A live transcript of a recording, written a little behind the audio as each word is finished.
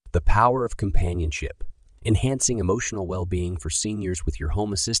The power of companionship, enhancing emotional well-being for seniors with your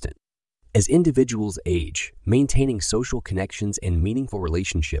home assistant. As individuals age, maintaining social connections and meaningful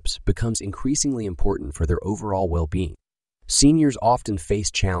relationships becomes increasingly important for their overall well-being. Seniors often face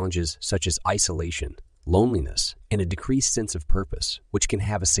challenges such as isolation, loneliness, and a decreased sense of purpose, which can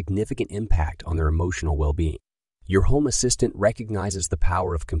have a significant impact on their emotional well-being. Your home assistant recognizes the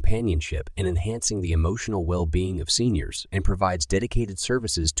power of companionship in enhancing the emotional well-being of seniors and provides dedicated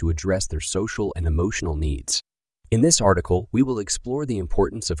services to address their social and emotional needs. In this article, we will explore the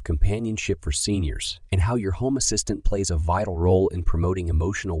importance of companionship for seniors and how your home assistant plays a vital role in promoting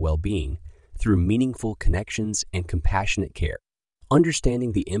emotional well-being through meaningful connections and compassionate care.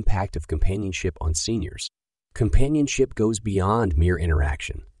 Understanding the impact of companionship on seniors. Companionship goes beyond mere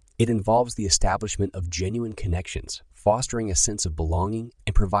interaction. It involves the establishment of genuine connections, fostering a sense of belonging,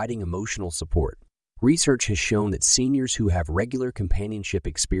 and providing emotional support. Research has shown that seniors who have regular companionship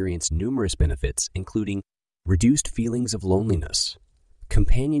experience numerous benefits, including reduced feelings of loneliness.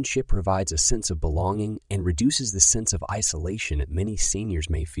 Companionship provides a sense of belonging and reduces the sense of isolation that many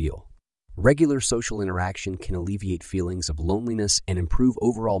seniors may feel. Regular social interaction can alleviate feelings of loneliness and improve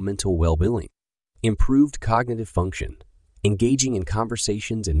overall mental well-being. Improved cognitive function. Engaging in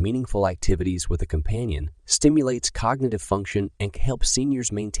conversations and meaningful activities with a companion stimulates cognitive function and can help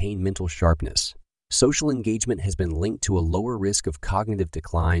seniors maintain mental sharpness. Social engagement has been linked to a lower risk of cognitive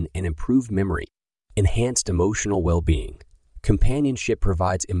decline and improved memory. Enhanced emotional well-being. Companionship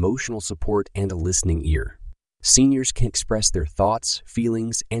provides emotional support and a listening ear. Seniors can express their thoughts,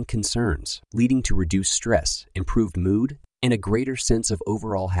 feelings, and concerns, leading to reduced stress, improved mood, and a greater sense of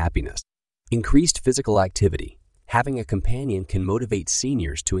overall happiness. Increased physical activity. Having a companion can motivate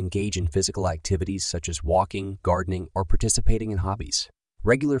seniors to engage in physical activities such as walking, gardening, or participating in hobbies.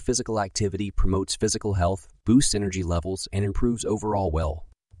 Regular physical activity promotes physical health, boosts energy levels, and improves overall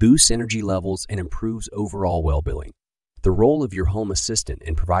well-being. The role of your home assistant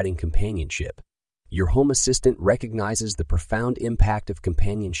in providing companionship. Your home assistant recognizes the profound impact of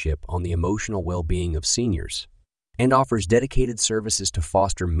companionship on the emotional well-being of seniors and offers dedicated services to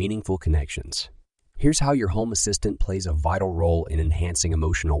foster meaningful connections. Here's how your home assistant plays a vital role in enhancing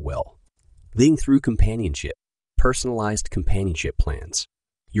emotional well-being through companionship. Personalized companionship plans.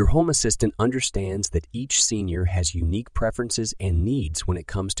 Your home assistant understands that each senior has unique preferences and needs when it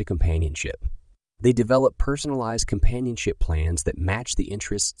comes to companionship. They develop personalized companionship plans that match the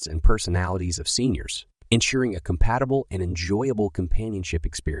interests and personalities of seniors, ensuring a compatible and enjoyable companionship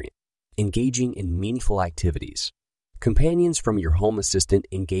experience. Engaging in meaningful activities. Companions from your home assistant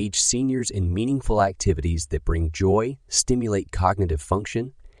engage seniors in meaningful activities that bring joy, stimulate cognitive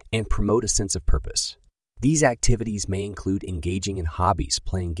function, and promote a sense of purpose. These activities may include engaging in hobbies,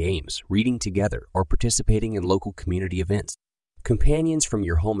 playing games, reading together, or participating in local community events. Companions from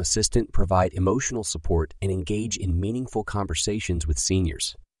your home assistant provide emotional support and engage in meaningful conversations with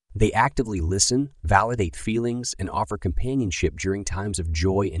seniors. They actively listen, validate feelings, and offer companionship during times of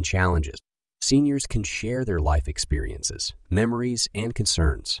joy and challenges. Seniors can share their life experiences, memories, and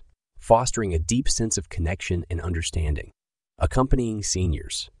concerns, fostering a deep sense of connection and understanding. Accompanying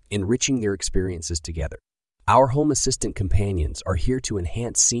seniors, enriching their experiences together. Our home assistant companions are here to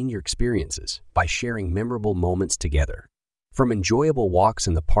enhance senior experiences by sharing memorable moments together. From enjoyable walks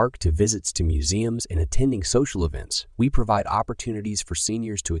in the park to visits to museums and attending social events, we provide opportunities for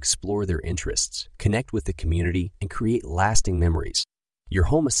seniors to explore their interests, connect with the community, and create lasting memories. Your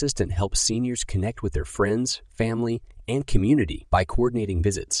home assistant helps seniors connect with their friends, family, and community by coordinating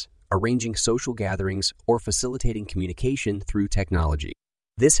visits, arranging social gatherings, or facilitating communication through technology.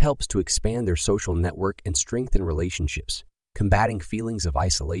 This helps to expand their social network and strengthen relationships, combating feelings of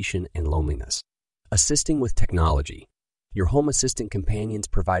isolation and loneliness. Assisting with technology. Your home assistant companions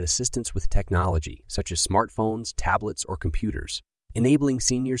provide assistance with technology, such as smartphones, tablets, or computers, enabling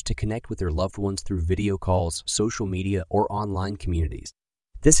seniors to connect with their loved ones through video calls, social media, or online communities.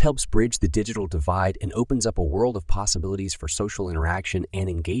 This helps bridge the digital divide and opens up a world of possibilities for social interaction and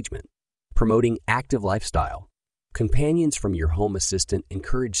engagement. Promoting active lifestyle. Companions from your home assistant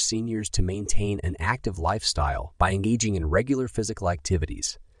encourage seniors to maintain an active lifestyle by engaging in regular physical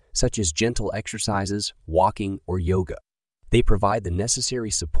activities, such as gentle exercises, walking, or yoga. They provide the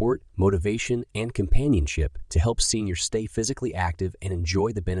necessary support, motivation, and companionship to help seniors stay physically active and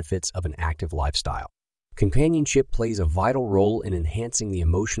enjoy the benefits of an active lifestyle. Companionship plays a vital role in enhancing the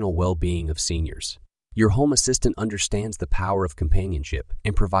emotional well-being of seniors. Your home assistant understands the power of companionship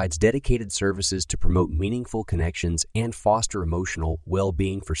and provides dedicated services to promote meaningful connections and foster emotional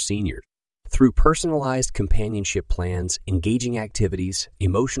well-being for seniors. Through personalized companionship plans, engaging activities,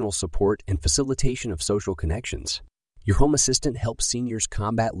 emotional support, and facilitation of social connections, Your home assistant helps seniors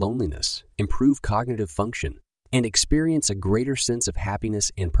combat loneliness, improve cognitive function, and experience a greater sense of happiness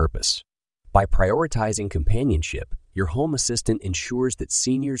and purpose. By prioritizing companionship, your home assistant ensures that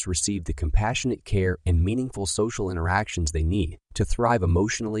seniors receive the compassionate care and meaningful social interactions they need to thrive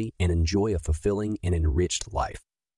emotionally and enjoy a fulfilling and enriched life.